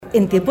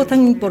en tiempos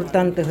tan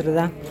importantes,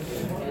 ¿verdad?,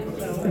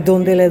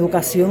 donde la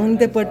educación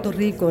de Puerto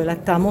Rico, ¿verdad?,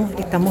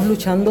 estamos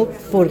luchando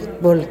por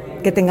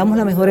que tengamos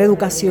la mejor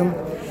educación.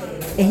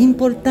 Es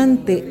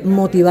importante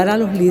motivar a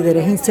los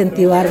líderes,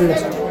 incentivarlos.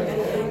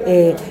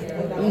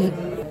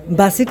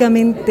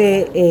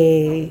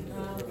 Básicamente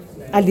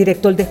al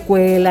director de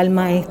escuela, al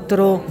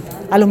maestro,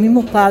 a los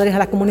mismos padres, a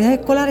las comunidades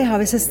escolares a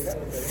veces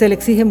se le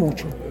exige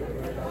mucho.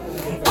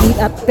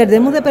 Y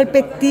perdemos de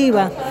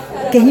perspectiva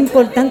que es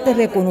importante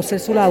reconocer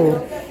su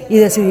labor. Y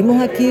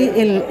decidimos aquí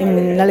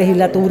en la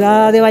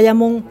legislatura de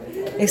Bayamón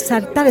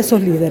exaltar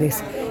esos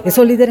líderes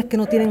que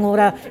no tienen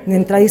hora de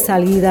entrada y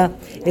salida,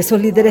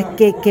 esos líderes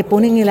que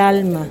ponen el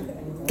alma,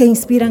 que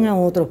inspiran a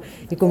otros.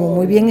 Y como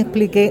muy bien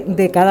expliqué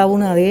de cada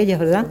una de ellas,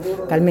 ¿verdad?,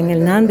 Carmen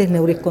Hernández,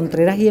 Neuris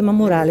Contreras y Emma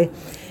Morales,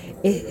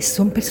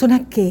 son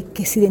personas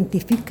que se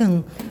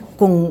identifican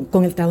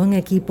con el trabajo en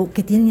equipo,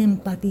 que tienen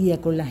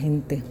empatía con la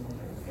gente.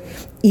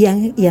 Y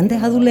han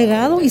dejado un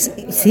legado y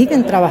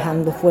siguen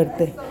trabajando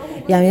fuerte.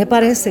 Y a mí me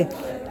parece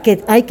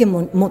que hay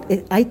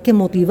que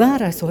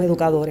motivar a esos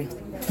educadores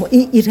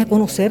y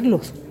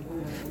reconocerlos.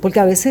 Porque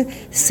a veces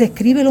se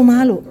escribe lo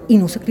malo y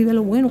no se escribe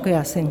lo bueno que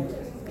hacen.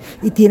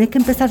 Y tienes que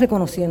empezar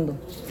reconociendo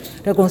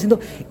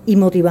y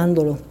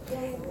motivándolo.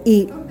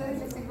 Y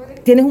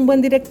tienes un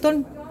buen director,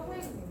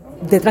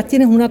 detrás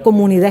tienes una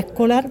comunidad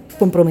escolar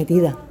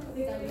comprometida.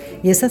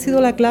 Y esa ha sido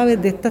la clave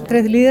de estas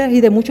 3 líderes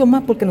y de muchos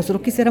más, porque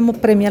nosotros quisiéramos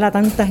premiar a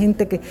tanta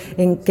gente que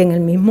en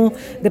el mismo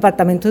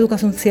Departamento de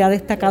Educación se ha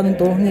destacado en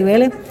todos los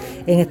niveles.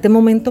 En este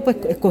momento pues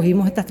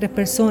escogimos estas 3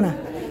 personas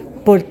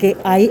porque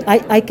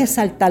hay que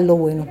exaltar lo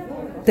bueno.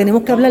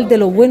 Tenemos que hablar de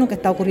lo bueno que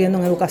está ocurriendo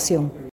en educación.